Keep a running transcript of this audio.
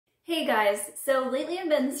Hey guys, so lately I've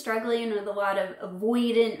been struggling with a lot of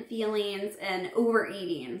avoidant feelings and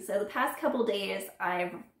overeating. So the past couple days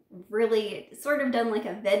I've really sort of done like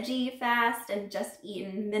a veggie fast and just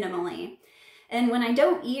eaten minimally. And when I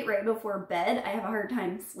don't eat right before bed, I have a hard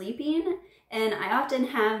time sleeping. And I often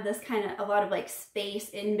have this kind of a lot of like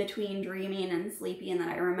space in between dreaming and sleeping that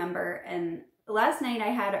I remember. And last night I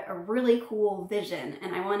had a really cool vision,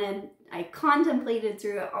 and I contemplated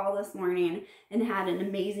through it all this morning and had an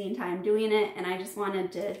amazing time doing it. And I just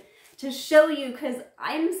wanted to show you, because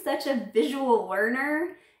I'm such a visual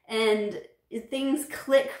learner and things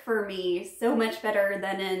click for me so much better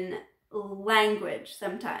than in language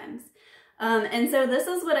sometimes. And so this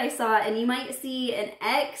is what I saw, and you might see an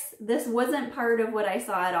X. This wasn't part of what I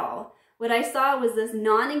saw at all. What I saw was this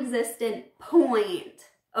non-existent point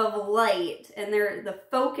of light, and the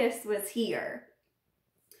focus was here.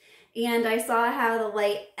 And I saw how the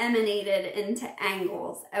light emanated into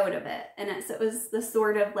angles out of it. And it was the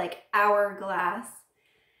sort of like hourglass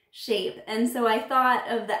shape. And so I thought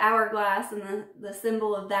of the hourglass and the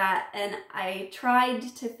symbol of that, and I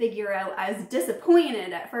tried to figure out, I was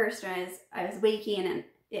disappointed at first when I was waking, and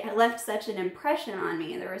it left such an impression on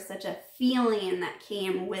me. There was such a feeling that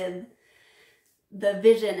came with the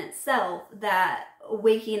vision itself that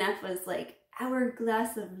waking up was like,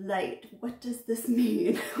 hourglass of light, what does this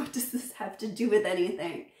mean? What does this have to do with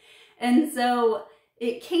anything? And so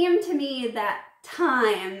it came to me that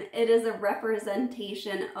time, it is a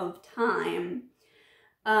representation of time,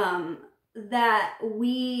 that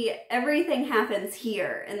everything happens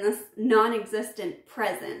here in this non-existent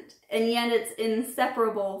present, and yet it's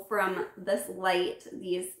inseparable from this light,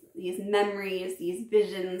 these memories, these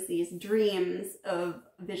visions, these dreams of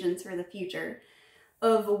visions for the future,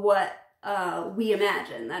 of what we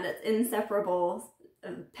imagine, that it's inseparable,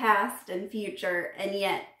 past and future, and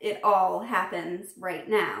yet it all happens right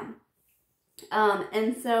now.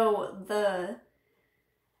 And so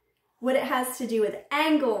what it has to do with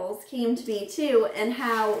angles came to me too, and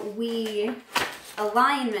how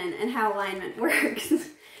alignment works.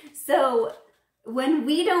 So when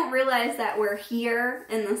we don't realize that we're here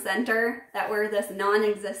in the center, that we're this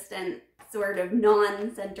non-existent sort of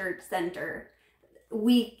non-centered center,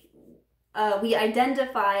 we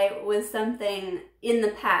identify with something in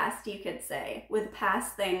the past, you could say, with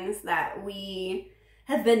past things that we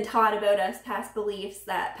have been taught about us, past beliefs,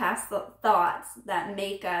 past thoughts that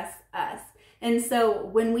make us us. And so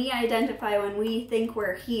when we identify, when we think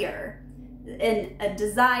we're here, and a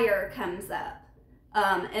desire comes up,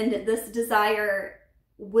 and this desire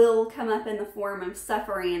will come up in the form of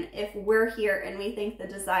suffering if we're here and we think the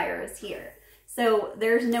desire is here. So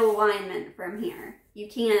there's no alignment from here. You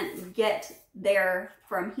can't get there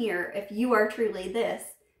from here. If you are truly this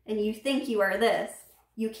and you think you are this,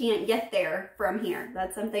 you can't get there from here.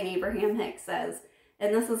 That's something Abraham Hicks says.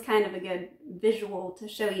 And this is kind of a good visual to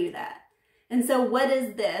show you that. And so what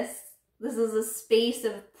is this? This is a space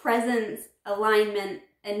of presence, alignment,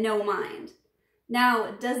 and no mind.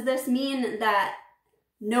 Now, does this mean that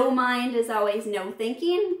no mind is always no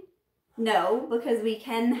thinking? No, because we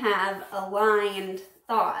can have aligned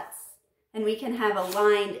thoughts, and we can have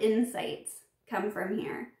aligned insights come from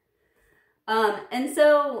here. And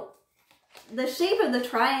so the shape of the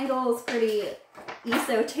triangle is pretty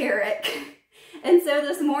esoteric. And so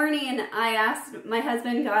this morning my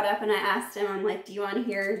husband got up and I asked him, I'm like, do you want to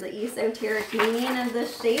hear the esoteric meaning of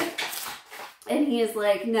this shape? And he's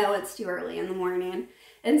like, no, it's too early in the morning.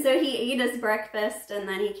 And so he ate his breakfast, and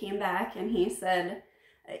then he came back and he said,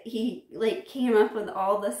 he like came up with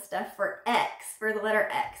all this stuff for X, for the letter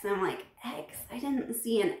X. And I'm like, X? I didn't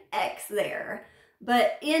see an X there.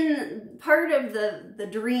 But in part of the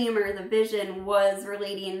dream or the vision was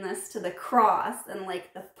relating this to the cross, and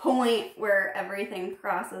like the point where everything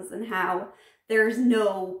crosses, and how there's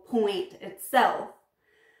no point itself.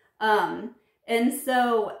 And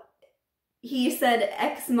so he said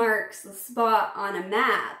X marks the spot on a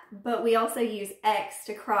map, but we also use X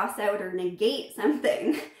to cross out or negate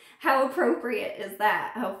something. How appropriate is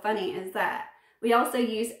that? How funny is that? We also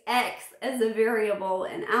use X as a variable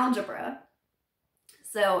in algebra.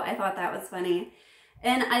 So I thought that was funny.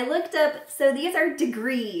 And I looked up, so these are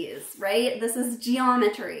degrees, right? This is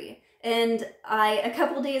geometry. And a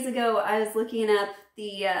couple days ago, I was looking up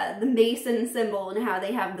the Mason symbol and how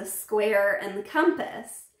they have the square and the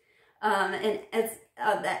compass. And it's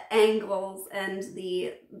the angles, and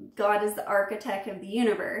God is the architect of the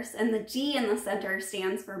universe. And the G in the center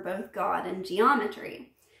stands for both God and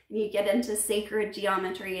geometry. And you get into sacred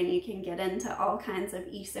geometry, and you can get into all kinds of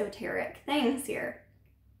esoteric things here.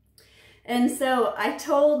 And so I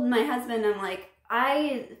told my husband, I'm like,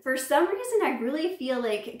 for some reason, I really feel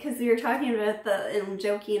like, because we were talking about and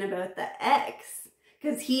joking about the X,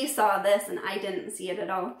 because he saw this and I didn't see it at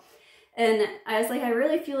all. And I was like, I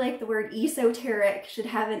really feel like the word esoteric should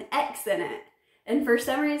have an X in it. And for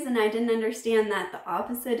some reason, I didn't understand that the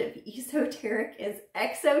opposite of esoteric is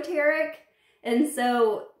exoteric. And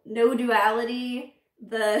so, no duality,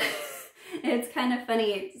 it's kind of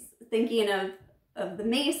funny thinking of the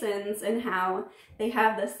Masons and how they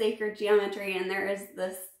have the sacred geometry and there is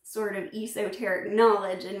this sort of esoteric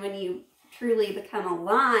knowledge. And when you truly become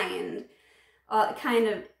aligned, kind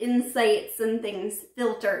of insights and things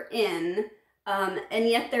filter in. And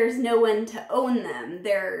yet there's no one to own them.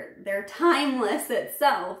 They're timeless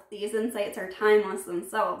itself. These insights are timeless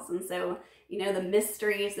themselves. And so, you know, the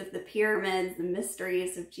mysteries of the pyramids, the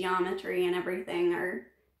mysteries of geometry and everything are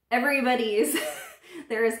everybody's.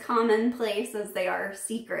 They're as commonplace as they are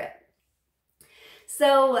secret.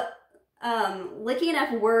 So, looking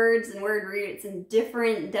up words and word roots and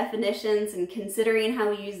different definitions and considering how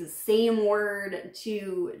we use the same word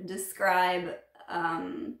to describe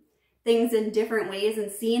things in different ways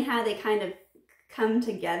and seeing how they kind of come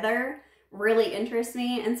together really interests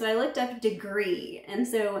me. And so I looked up degree. And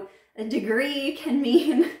so a degree can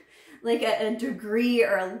mean like a degree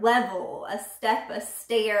or a level, a step, a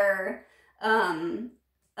stair,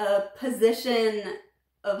 a position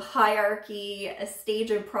of hierarchy, a stage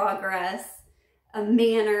of progress, a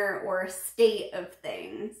manner or a state of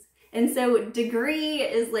things. And so degree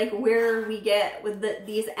is like where we get with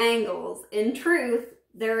these angles. In truth,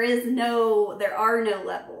 there are no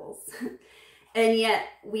levels. And yet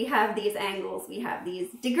we have these angles, we have these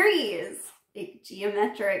degrees, like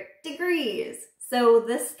geometric degrees. So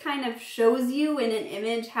this kind of shows you in an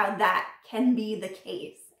image how that can be the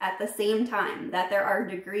case at the same time, that there are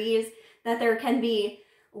degrees, that there can be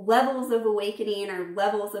levels of awakening or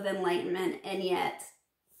levels of enlightenment, and yet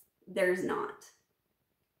there's not.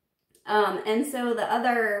 And so the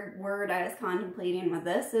other word I was contemplating with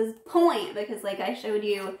this is point, because like I showed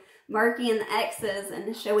you, marking the X's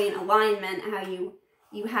and showing alignment, how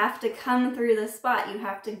you have to come through the spot, you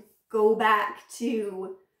have to go back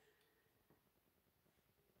to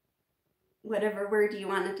whatever word you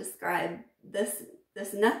want to describe this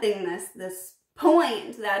nothingness, this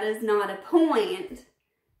point that is not a point,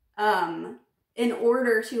 in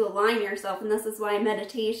order to align yourself. And this is why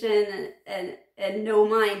meditation and no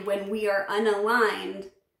mind, when we are unaligned,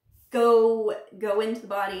 go into the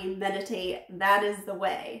body, meditate. That is the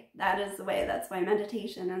way. That is the way. That's why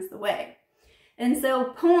meditation is the way. And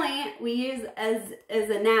so point we use as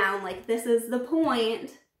a noun, like this is the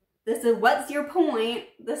point. This is, what's your point?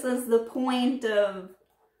 This is the point of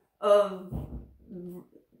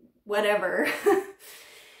whatever.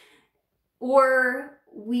 Or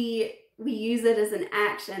we use it as an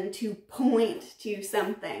action to point to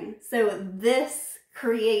something. So this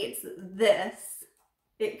creates this.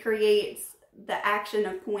 It creates the action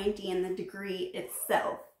of pointing, the degree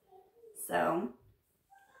itself. So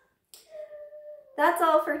that's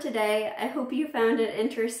all for today. I hope you found it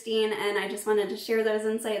interesting, and I just wanted to share those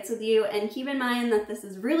insights with you. And keep in mind that this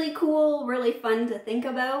is really cool, really fun to think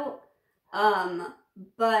about,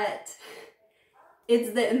 but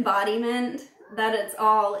it's the embodiment that it's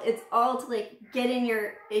all to like get in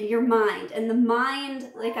your mind. And the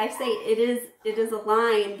mind, like I say, it is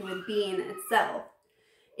aligned with being itself.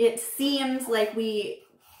 It seems like we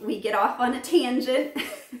get off on a tangent,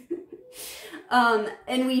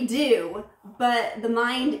 and we do, but the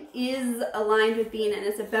mind is aligned with being, and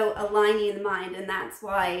it's about aligning the mind. And that's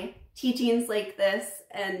why teachings like this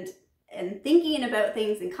and thinking about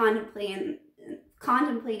things and contemplating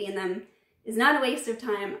them is not a waste of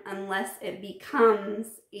time unless it becomes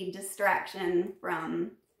a distraction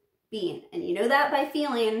from being. And you know that by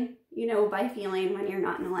feeling, when you're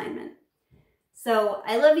not in alignment. So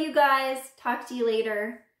I love you guys. Talk to you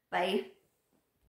later. Bye.